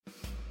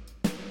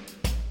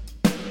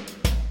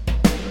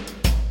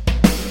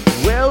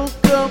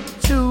Welcome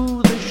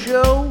to the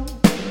show.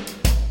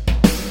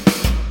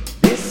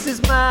 This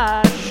is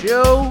my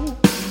show.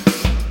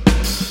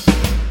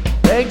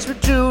 Thanks for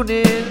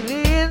tuning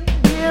in.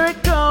 Here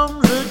it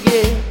comes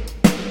again.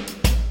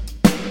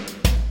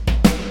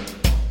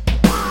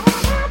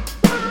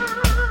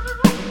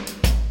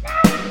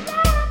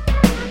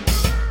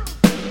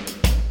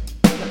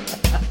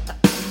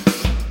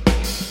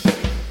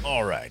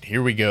 All right,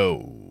 here we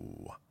go.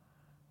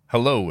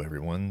 Hello,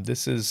 everyone.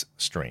 This is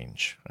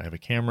strange. I have a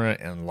camera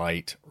and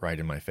light right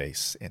in my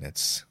face, and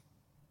it's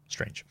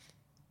strange.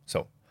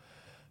 So,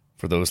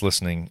 for those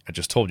listening, I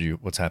just told you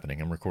what's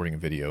happening. I'm recording a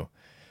video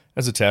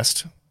as a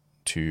test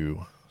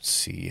to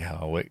see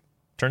how it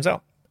turns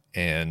out.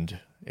 And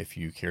if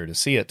you care to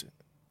see it,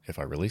 if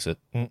I release it,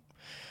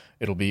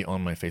 it'll be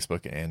on my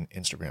Facebook and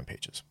Instagram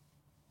pages.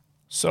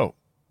 So,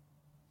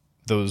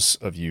 those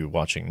of you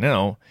watching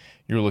now,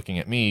 you're looking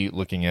at me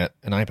looking at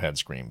an iPad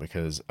screen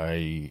because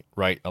I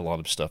write a lot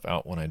of stuff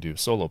out when I do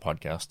solo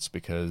podcasts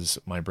because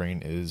my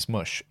brain is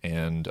mush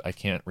and I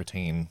can't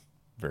retain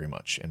very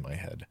much in my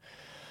head,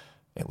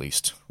 at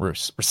least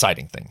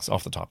reciting things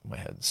off the top of my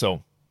head.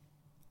 So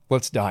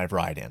let's dive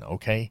right in,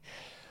 okay?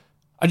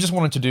 I just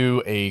wanted to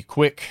do a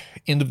quick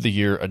end of the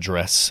year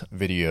address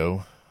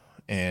video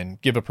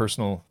and give a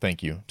personal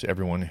thank you to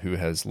everyone who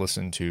has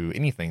listened to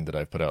anything that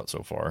I've put out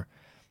so far.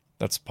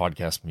 That's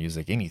podcast,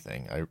 music,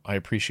 anything. I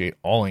appreciate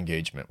all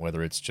engagement,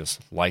 whether it's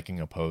just liking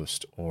a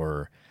post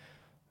or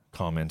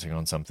commenting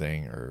on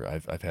something, or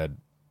I've had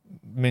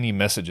many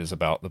messages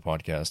about the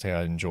podcast. Hey,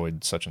 I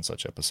enjoyed such and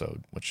such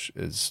episode,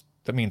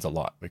 that means a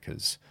lot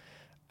because,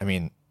 I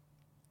mean,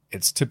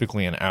 it's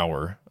typically an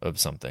hour of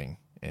something,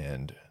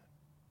 and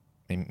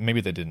maybe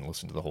they didn't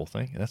listen to the whole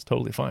thing, and that's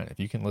totally fine. If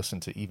you can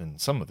listen to even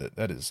some of it,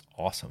 that is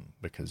awesome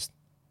because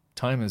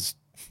time is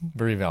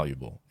very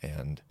valuable,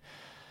 and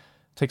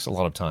takes a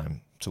lot of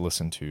time to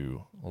listen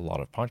to a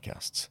lot of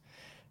podcasts.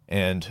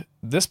 And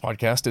this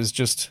podcast is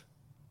just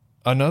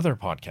another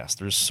podcast.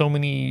 There's so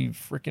many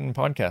freaking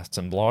podcasts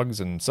and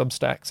blogs and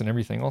Substacks and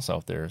everything else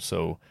out there.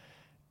 So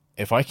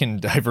if I can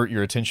divert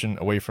your attention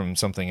away from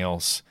something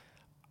else,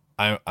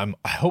 I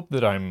hope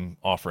that I'm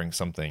offering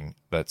something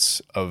that's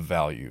of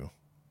value,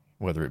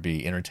 whether it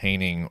be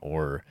entertaining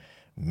or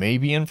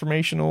maybe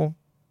informational,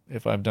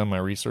 if I've done my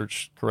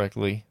research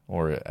correctly,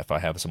 or if I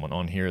have someone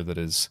on here that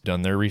has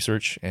done their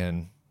research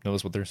and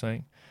knows what they're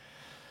saying.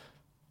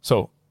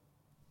 So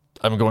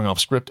I'm going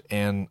off script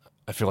and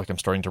I feel like I'm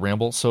starting to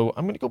ramble. So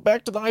I'm going to go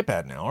back to the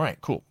iPad now. All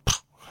right, cool. I'm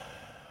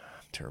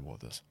terrible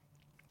at this.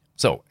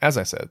 So as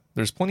I said,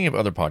 there's plenty of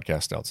other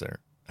podcasts out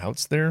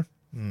there.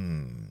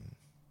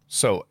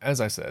 So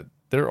as I said,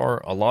 there are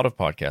a lot of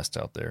podcasts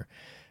out there.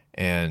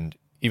 And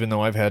even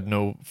though I've had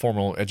no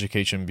formal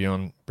education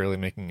beyond barely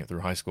making it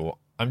through high school,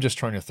 I'm just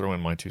trying to throw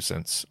in my 2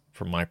 cents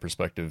from my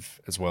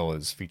perspective, as well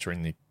as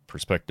featuring the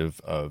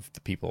perspective of the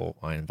people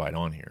I invite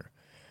on here.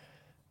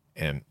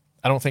 And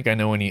I don't think I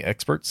know any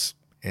experts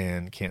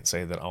and can't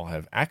say that I'll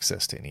have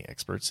access to any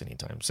experts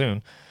anytime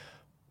soon.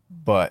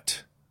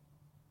 But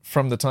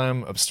from the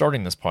time of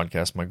starting this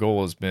podcast, my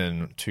goal has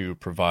been to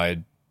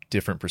provide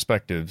different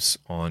perspectives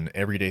on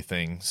everyday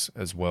things,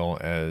 as well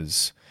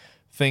as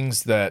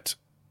things that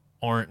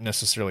aren't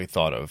necessarily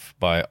thought of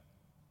by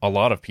a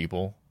lot of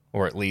people,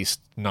 or at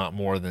least not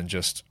more than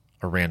just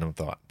a random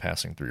thought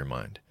passing through your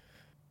mind.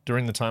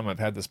 During the time I've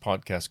had this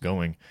podcast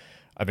going,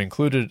 I've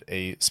included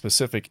a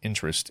specific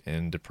interest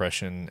in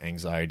depression,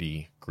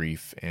 anxiety,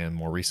 grief, and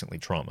more recently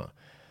trauma,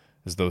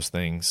 as those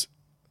things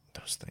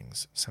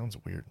sounds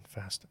weird and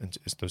fast, and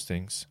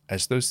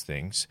as those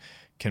things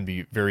can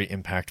be very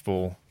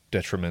impactful,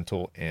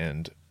 detrimental,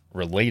 and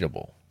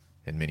relatable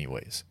in many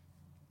ways.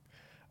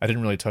 I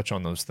didn't really touch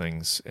on those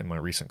things in my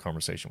recent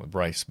conversation with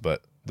Bryce,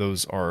 but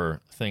those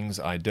are things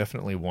I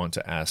definitely want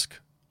to ask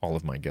all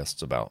of my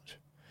guests about.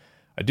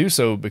 I do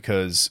so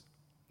because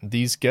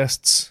these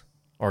guests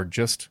are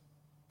just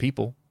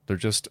people. They're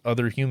just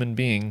other human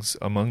beings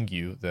among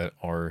you that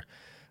are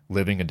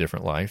living a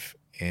different life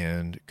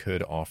and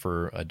could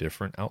offer a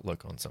different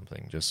outlook on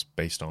something just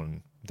based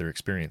on their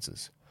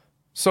experiences.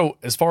 So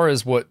as far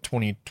as what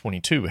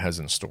 2022 has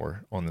in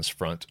store on this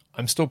front,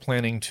 I'm still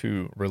planning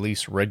to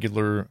release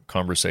regular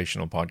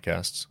conversational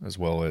podcasts as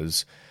well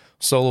as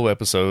solo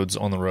episodes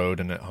on the road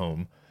and at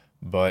home,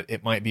 but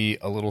it might be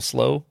a little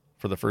slow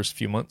for the first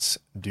few months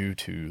due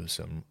to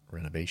some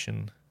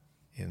renovation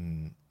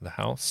in the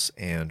house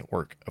and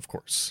work, of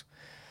course.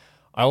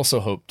 I also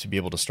hope to be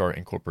able to start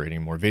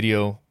incorporating more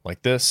video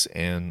like this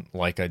and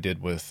like I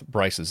did with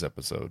Bryce's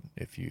episode,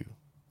 if you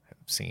have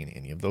seen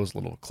any of those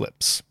little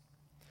clips.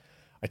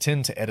 I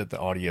tend to edit the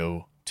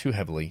audio too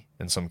heavily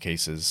in some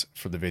cases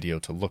for the video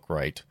to look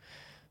right,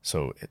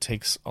 so it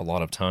takes a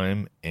lot of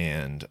time,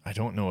 and I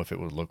don't know if it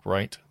would look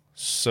right,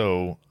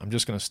 so I'm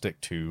just going to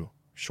stick to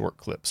short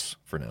clips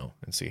for now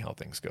and see how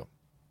things go.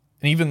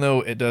 And even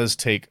though it does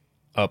take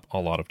up a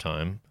lot of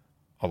time,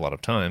 a lot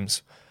of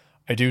times,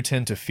 I do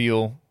tend to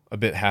feel a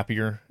bit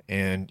happier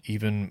and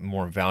even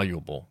more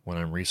valuable when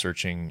I'm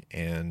researching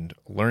and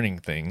learning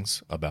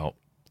things about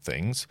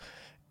things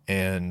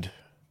and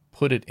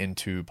put it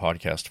into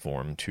podcast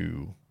form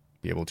to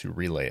be able to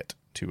relay it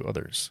to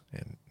others.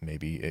 And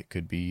maybe it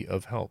could be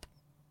of help,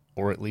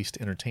 or at least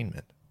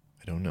entertainment.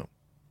 I don't know.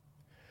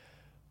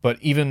 But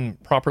even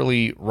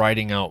properly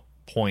writing out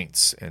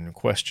points and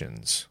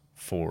questions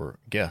for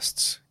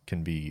guests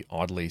can be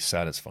oddly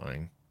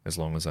satisfying as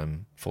long as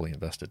I'm fully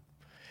invested.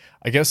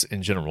 I guess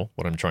in general,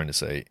 what I'm trying to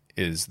say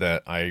is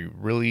that I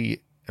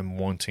really am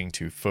wanting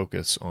to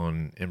focus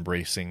on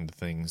embracing the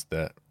things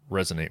that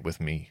resonate with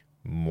me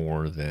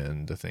more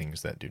than the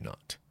things that do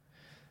not.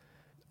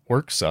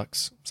 Work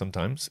sucks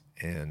sometimes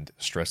and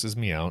stresses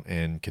me out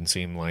and can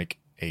seem like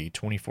a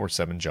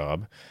 24/7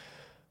 job,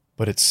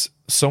 but it's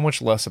so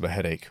much less of a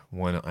headache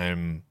when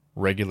I'm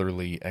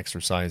regularly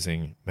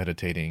exercising,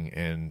 meditating,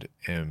 and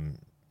am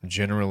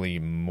generally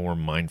more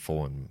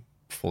mindful and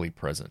fully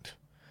present.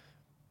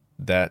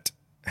 That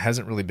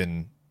hasn't really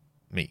been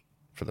me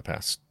for the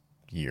past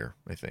year,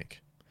 I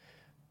think.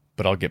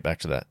 But I'll get back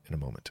to that in a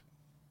moment.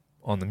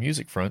 On the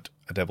music front,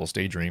 A Devil's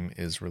Daydream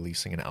is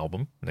releasing an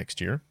album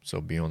next year,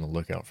 so be on the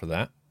lookout for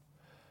that.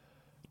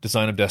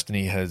 Design of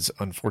Destiny has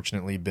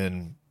unfortunately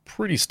been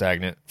pretty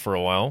stagnant for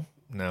a while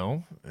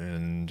now,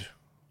 and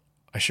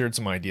I shared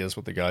some ideas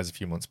with the guys a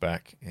few months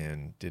back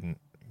and didn't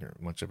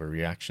get much of a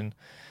reaction.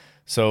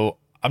 So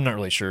I'm not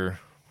really sure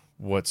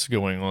what's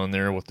going on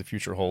there, what the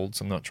future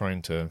holds. I'm not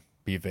trying to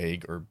be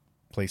vague or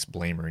place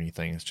blame or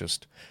anything. It's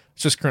just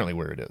currently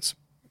where it is.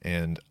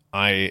 And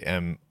I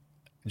am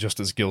just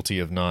as guilty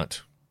of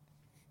not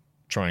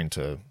trying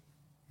to,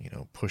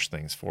 push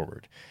things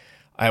forward.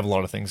 I have a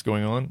lot of things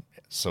going on.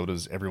 So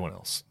does everyone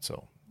else.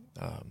 So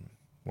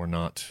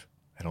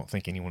I don't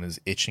think anyone is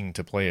itching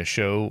to play a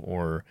show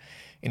or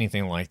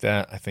anything like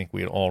that. I think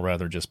we'd all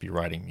rather just be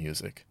writing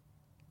music.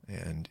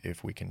 And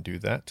if we can do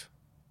that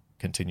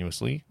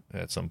continuously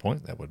at some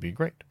point, that would be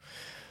great.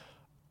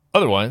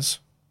 Otherwise,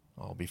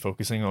 I'll be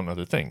focusing on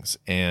other things.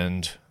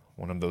 And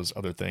one of those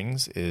other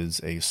things is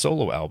a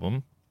solo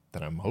album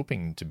that I'm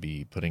hoping to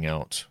be putting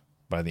out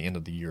by the end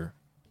of the year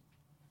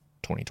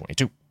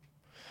 2022.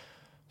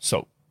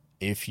 So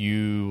if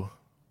you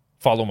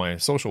follow my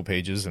social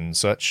pages and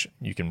such,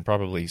 you can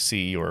probably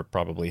see or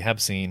probably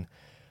have seen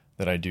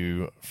that I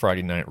do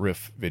Friday night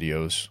riff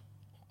videos,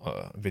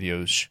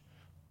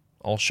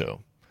 all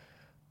show.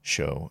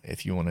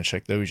 If you want to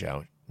check those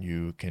out,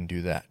 you can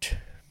do that.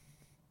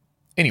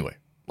 Anyway,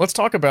 let's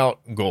talk about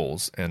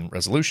goals and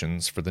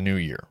resolutions for the new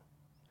year.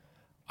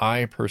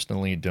 I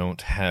personally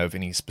don't have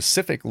any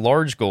specific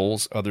large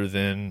goals other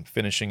than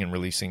finishing and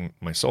releasing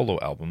my solo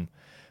album,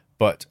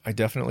 but I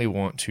definitely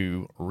want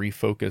to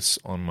refocus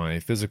on my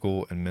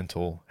physical and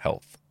mental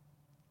health.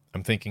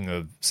 I'm thinking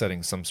of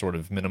setting some sort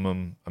of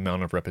minimum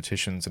amount of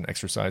repetitions and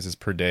exercises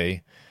per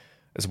day,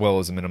 as well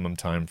as a minimum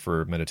time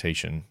for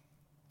meditation.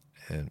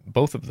 And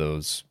both of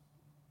those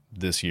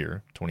this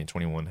year,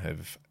 2021,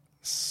 have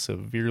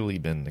severely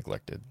been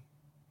neglected.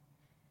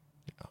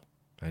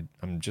 Yeah,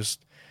 I'm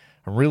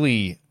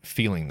really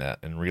feeling that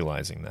and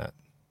realizing that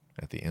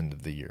at the end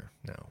of the year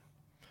now.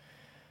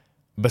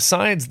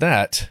 Besides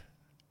that,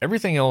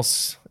 everything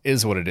else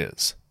is what it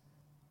is.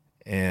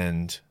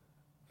 And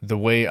the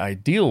way I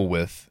deal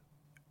with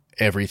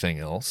everything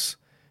else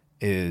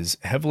is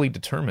heavily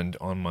determined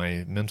on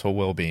my mental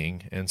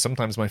well-being and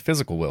sometimes my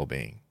physical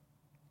well-being.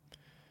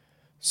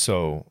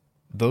 So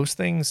those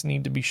things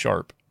need to be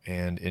sharp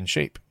and in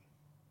shape.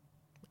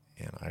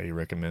 And I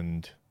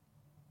recommend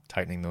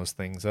tightening those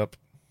things up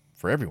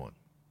for everyone,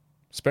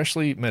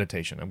 especially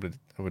meditation.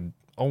 I would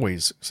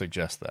always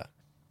suggest that.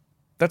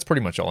 That's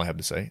pretty much all I have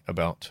to say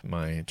about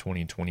my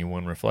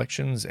 2021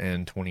 reflections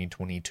and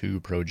 2022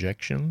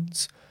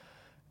 projections.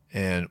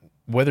 And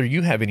whether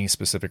you have any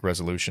specific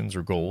resolutions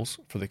or goals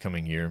for the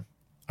coming year,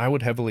 I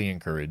would heavily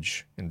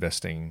encourage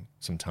investing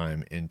some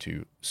time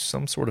into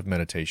some sort of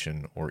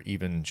meditation or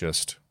even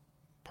just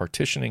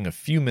partitioning a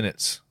few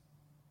minutes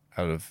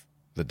out of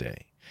the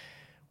day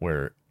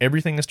where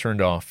everything is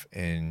turned off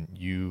and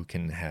you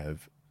can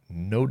have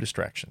no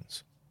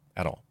distractions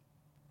at all.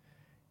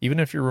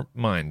 Even if your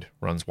mind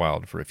runs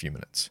wild for a few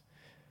minutes,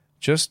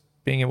 just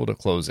being able to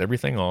close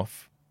everything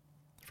off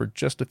for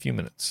just a few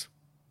minutes,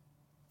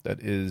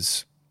 that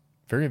is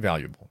very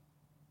valuable.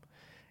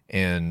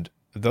 And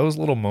those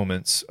little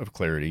moments of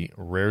clarity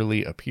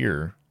rarely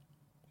appear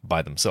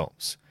by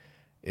themselves.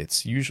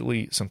 It's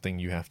usually something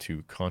you have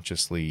to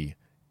consciously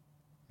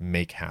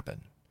make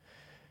happen.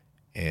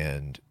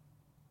 And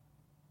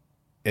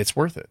it's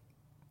worth it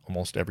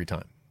almost every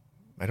time.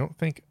 I don't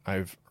think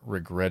I've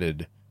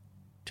regretted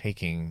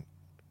taking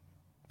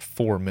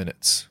 4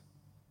 minutes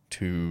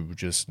to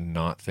just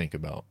not think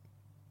about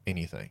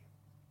anything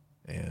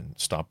and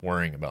stop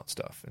worrying about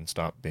stuff and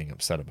stop being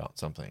upset about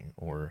something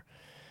or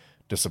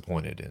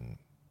disappointed in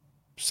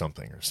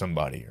something or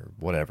somebody or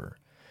whatever.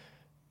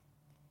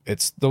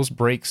 Those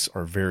breaks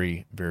are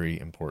very, very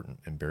important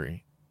and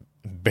very,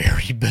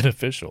 very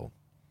beneficial.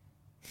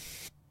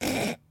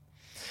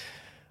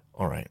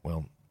 All right,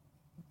 well,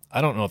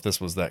 I don't know if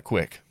this was that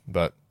quick,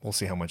 but we'll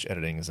see how much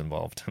editing is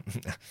involved.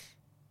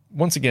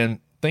 Once again,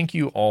 thank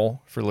you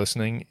all for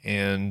listening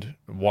and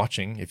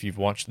watching. If you've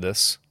watched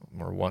this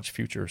or watch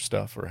future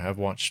stuff or have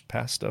watched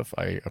past stuff,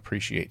 I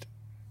appreciate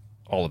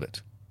all of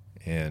it.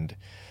 And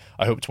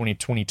I hope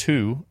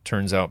 2022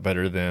 turns out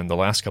better than the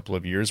last couple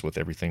of years with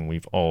everything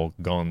we've all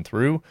gone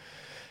through.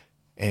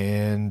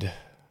 And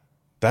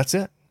that's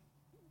it.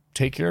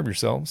 Take care of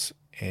yourselves,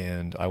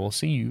 and I will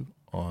see you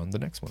on the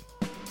next one.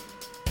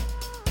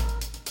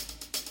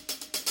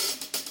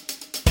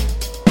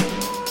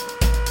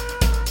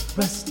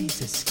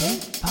 Rusty's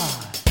Escape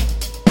Pod.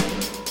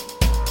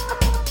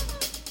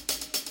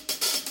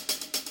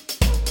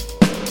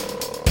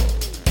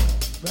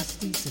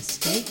 Rusty's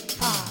Escape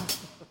Pod.